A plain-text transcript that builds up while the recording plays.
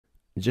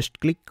just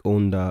click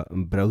on the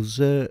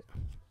browser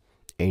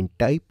and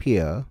type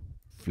here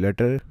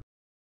Flutter.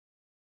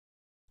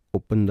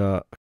 Open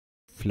the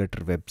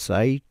Flutter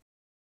website.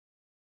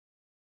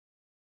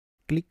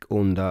 Click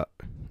on the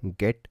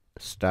get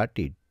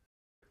started.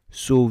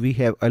 So we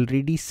have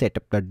already set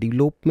up the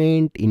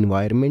development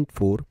environment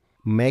for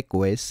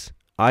macOS,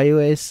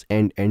 iOS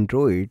and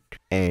Android,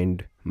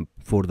 and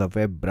for the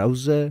web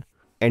browser.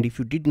 And if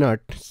you did not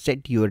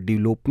set your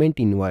development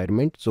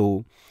environment,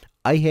 so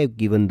I have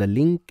given the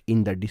link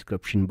in the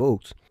description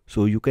box,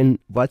 so you can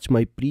watch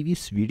my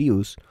previous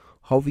videos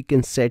how we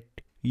can set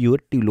your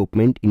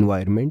development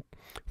environment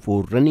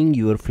for running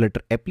your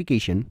Flutter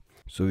application.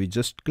 So we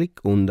just click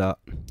on the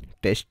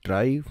test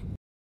drive.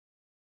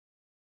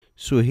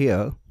 So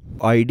here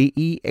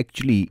IDE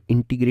actually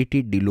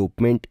integrated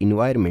development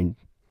environment,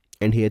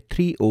 and here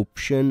 3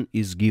 option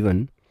is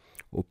given.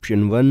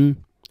 Option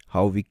 1,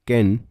 how we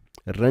can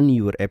run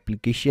your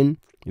application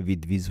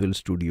with Visual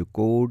Studio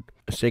Code.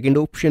 Second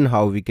option,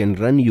 how we can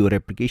run your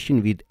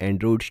application with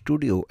Android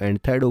Studio,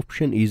 and third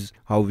option is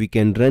how we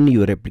can run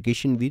your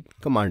application with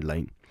command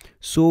line.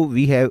 So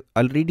we have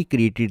already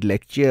created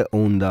lecture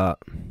on the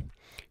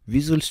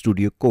Visual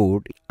Studio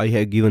Code. I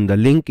have given the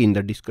link in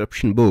the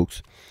description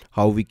box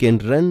how we can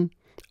run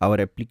our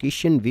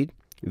application with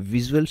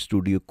Visual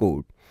Studio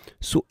Code.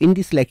 So in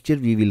this lecture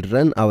we will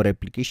run our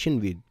application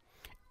with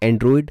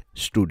Android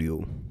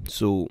Studio.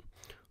 So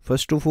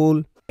first of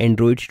all,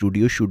 Android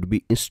Studio should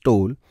be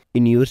installed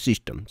in your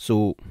system.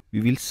 So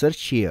we will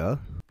search here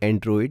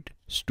Android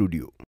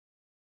Studio.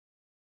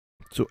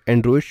 So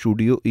Android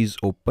Studio is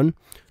open.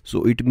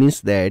 So it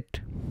means that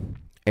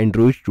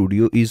Android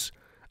Studio is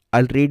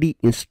already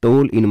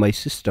installed in my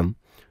system.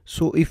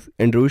 So if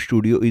Android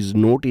Studio is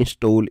not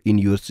installed in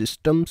your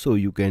system, so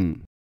you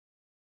can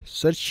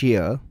search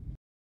here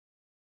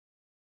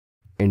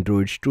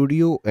Android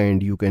Studio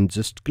and you can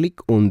just click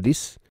on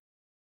this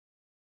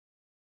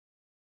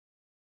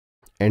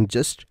and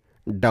just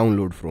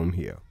download from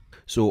here.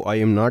 So I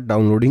am not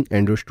downloading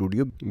Android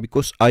Studio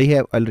because I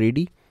have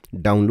already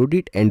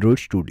downloaded Android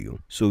Studio.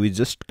 So we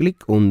just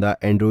click on the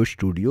Android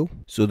Studio.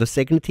 So the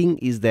second thing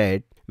is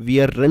that we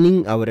are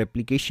running our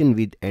application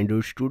with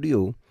Android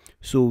Studio,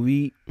 so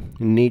we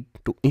need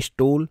to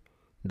install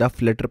the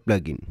Flutter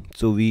plugin.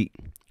 So we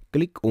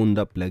click on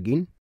the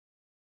plugin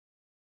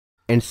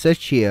and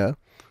search here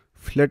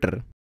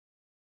Flutter.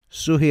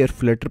 So here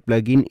Flutter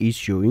plugin is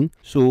showing.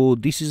 So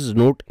this is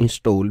not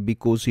installed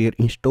because here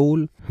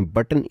install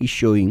button is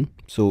showing,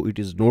 so it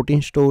is not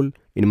installed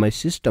in my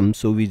system.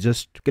 So we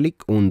just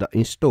click on the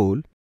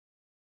install.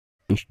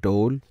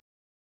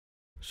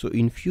 So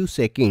in few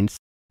seconds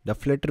the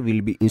Flutter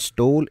will be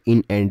installed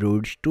in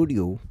Android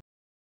Studio.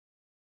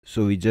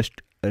 So we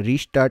just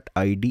restart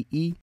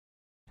IDE,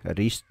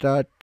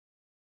 restart.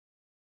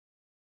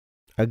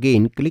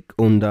 Again click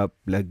on the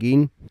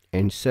plugin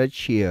and search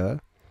here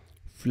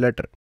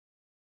Flutter.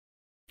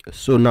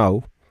 So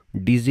now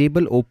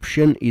disable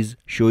option is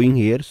showing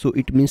here, so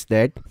it means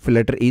that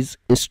Flutter is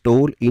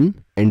installed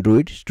in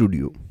Android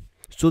Studio.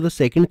 So the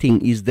second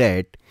thing is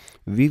that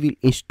we will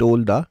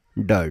install the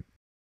Dart.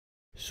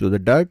 So the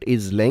Dart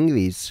is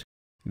language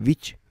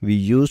which we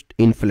used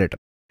in Flutter.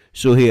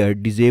 So here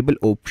disable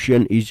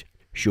option is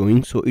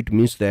showing, so it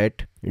means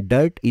that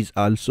Dart is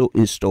also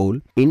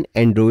installed in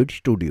Android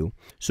Studio.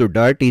 So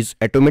Dart is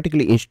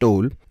automatically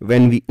installed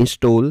when we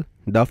install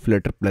the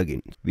Flutter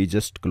plugin. We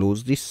just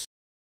close this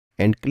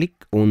and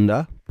click on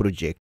the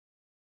project.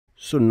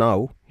 So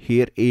now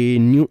here a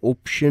new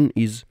option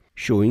is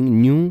showing,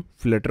 new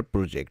Flutter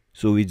project.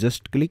 So we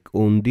just click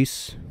on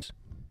this.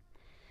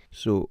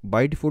 So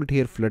by default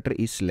here Flutter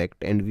is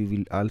select and we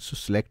will also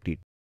select it.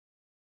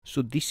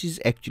 So this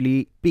is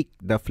actually pick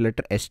the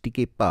Flutter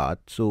SDK path.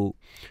 So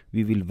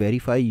we will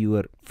verify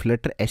your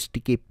Flutter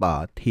SDK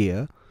path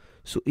here.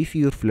 So if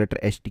your Flutter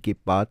SDK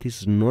path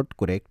is not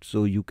correct,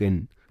 so you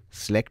can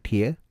select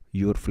here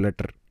your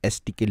Flutter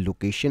SDK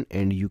location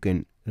and you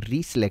can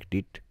reselect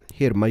it.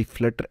 Here my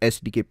Flutter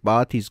SDK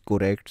path is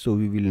correct, so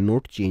we will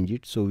not change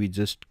it. So we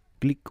just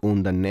click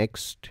on the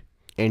next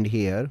and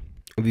here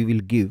we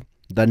will give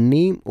the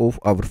name of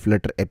our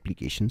Flutter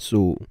application.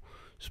 So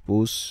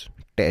suppose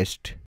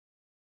test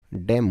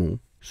demo.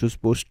 So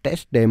suppose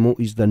test demo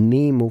is the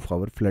name of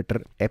our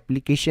Flutter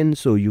application.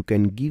 So you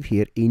can give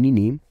here any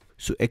name.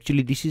 So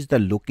actually this is the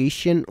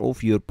location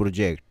of your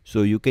project.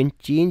 So you can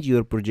change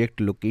your project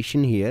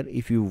location here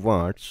if you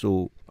want.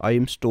 So I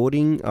am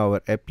storing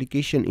our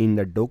application in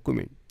the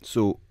document,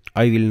 so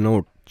I will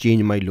not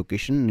change my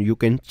location. You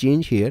can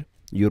change here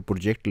your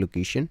project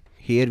location.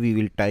 Here we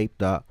will type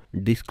the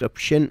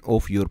description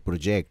of your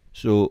project.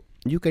 So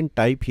you can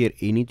type here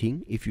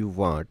anything if you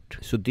want.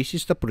 So this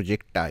is the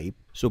project type.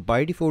 So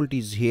by default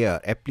is here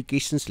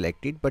application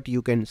selected, but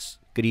you can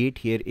create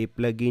here a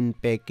plugin,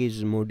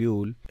 package,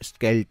 module,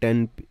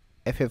 skeleton,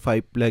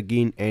 FFI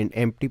plugin and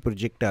empty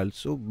project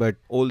also. But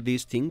all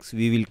these things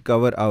we will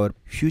cover our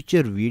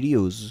future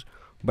videos.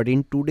 But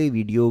in today's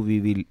video we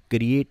will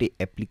create a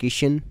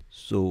application,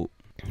 so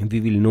we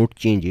will not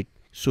change it.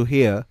 So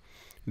here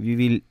we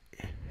will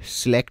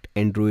select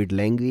Android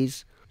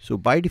language. So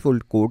by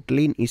default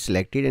Kotlin is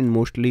selected, and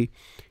mostly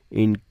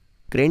in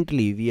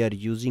currently we are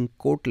using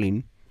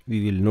Kotlin,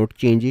 we will not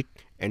change it.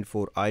 And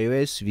for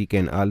iOS we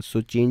can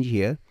also change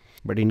here,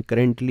 but in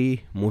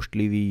currently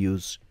mostly we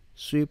use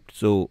Swift,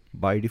 so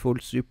by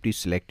default Swift is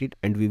selected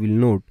and we will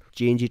not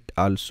change it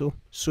also.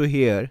 So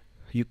here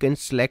you can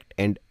select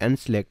and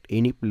unselect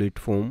any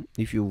platform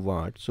if you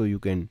want, so you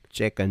can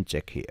check and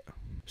check here.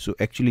 So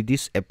actually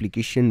this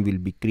application will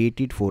be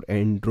created for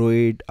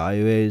Android,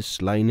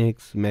 iOS,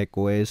 Linux, Mac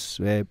OS,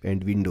 web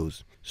and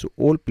Windows. So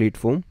all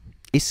platform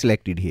is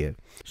selected here,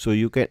 so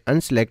you can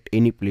unselect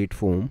any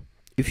platform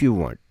if you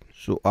want.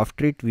 So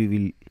after it we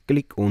will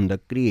click on the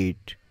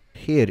create.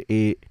 Here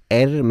a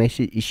error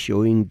message is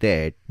showing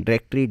that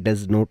directory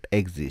does not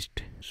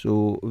exist.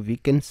 So we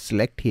can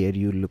select here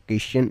your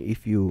location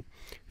if you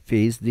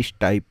face this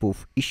type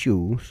of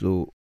issue.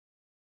 So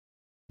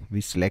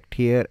we select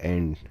here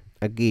and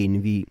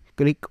again we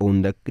click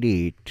on the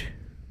create.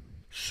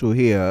 So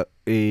here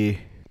a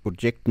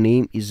project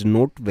name is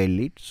not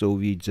valid, so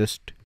we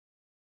just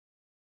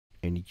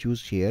and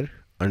use here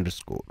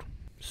underscore.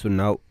 So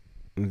now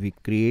we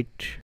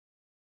create.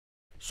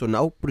 So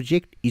now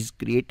project is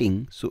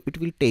creating, so it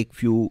will take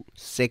few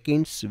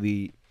seconds,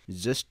 we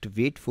just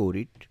wait for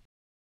it.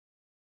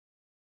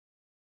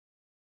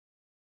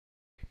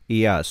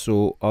 Yeah,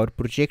 so our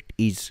project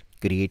is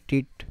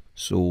created,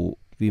 so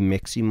we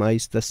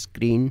maximize the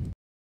screen,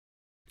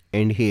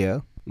 and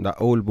here the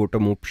all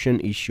bottom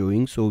option is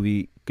showing, so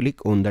we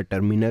click on the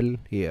terminal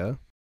here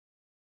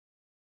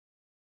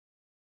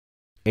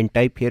and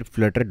type here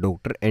Flutter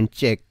Doctor and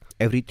check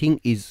everything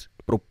is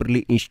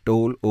properly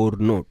installed or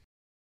not.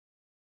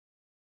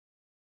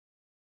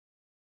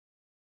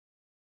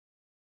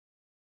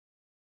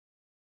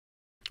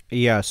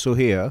 Yeah, so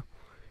here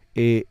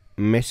a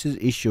message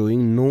is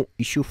showing no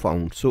issue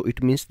found, so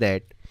it means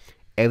that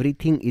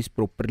everything is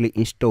properly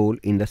installed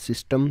in the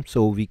system,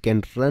 so we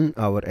can run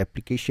our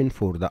application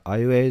for the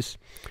iOS,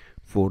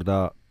 for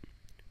the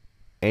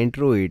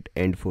Android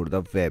and for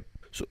the web.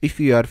 So if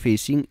you are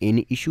facing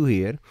any issue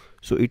here,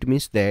 so it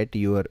means that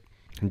your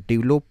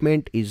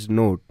development is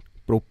not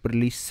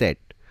properly set.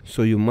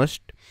 So you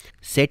must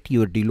set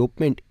your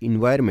development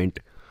environment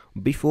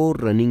before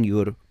running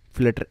your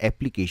Flutter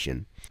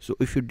application. So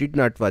if you did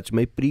not watch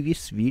my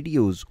previous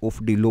videos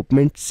of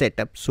development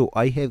setup, so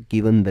I have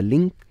given the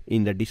link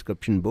in the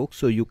description box,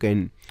 so you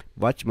can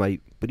watch my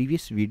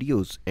previous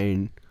videos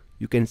and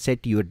you can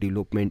set your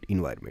development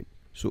environment.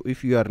 So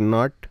if you are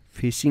not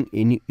facing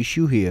any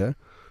issue here,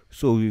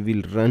 so we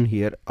will run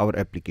here our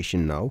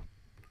application now.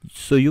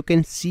 So you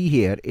can see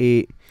here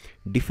a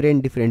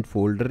different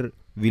folder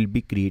will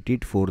be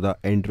created for the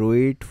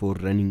Android for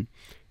running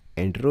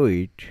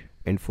Android,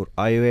 and for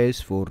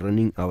iOS for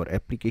running our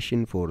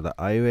application for the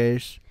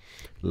iOS,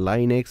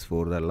 Linux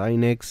for the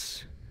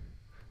Linux,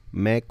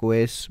 Mac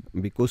OS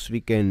because we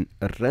can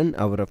run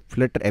our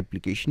Flutter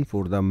application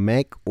for the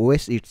Mac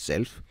OS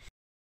itself.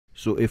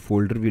 So a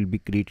folder will be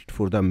created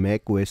for the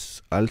Mac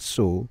OS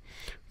also,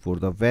 for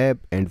the web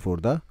and for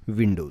the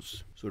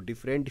Windows. So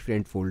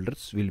different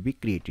folders will be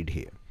created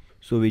here.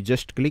 So we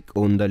just click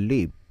on the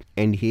lib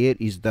and here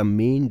is the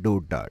main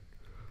dot.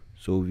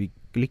 So we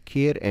click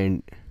here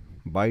and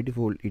by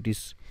default it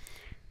is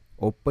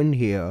open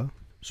here.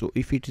 So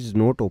if it is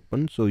not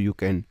open, so you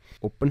can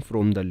open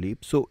from the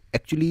lib. So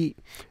actually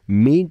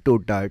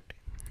main.dart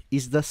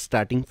is the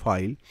starting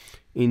file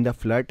in the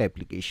Flutter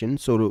application.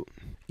 So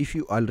if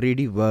you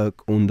already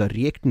work on the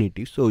React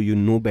Native, so you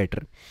know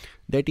better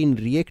that in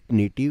React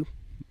Native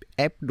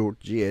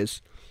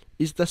app.js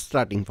is the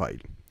starting file,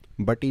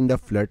 but in the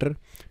Flutter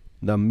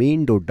the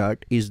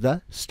main.dart is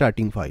the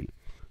starting file.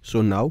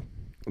 So now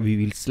we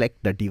will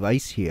select the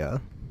device here.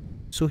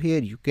 So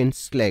here you can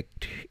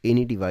select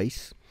any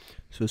device.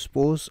 So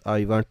suppose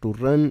I want to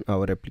run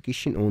our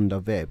application on the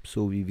web,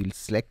 so we will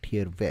select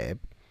here web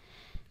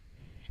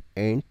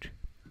and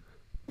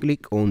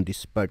click on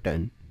this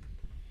button.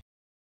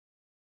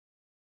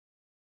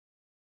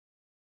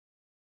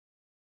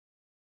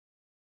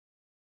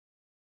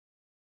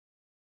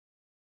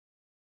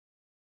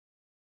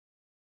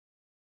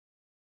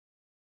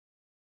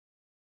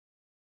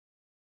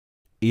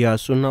 Yeah,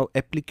 so now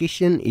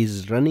application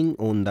is running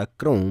on the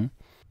Chrome,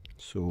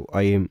 so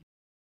I am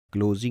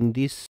closing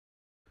this.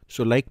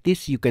 So like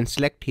this you can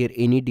select here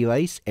any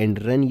device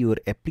and run your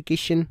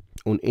application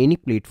on any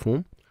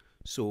platform.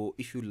 So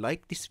if you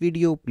like this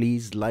video,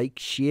 please like,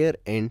 share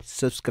and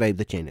subscribe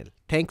the channel.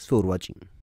 Thanks for watching.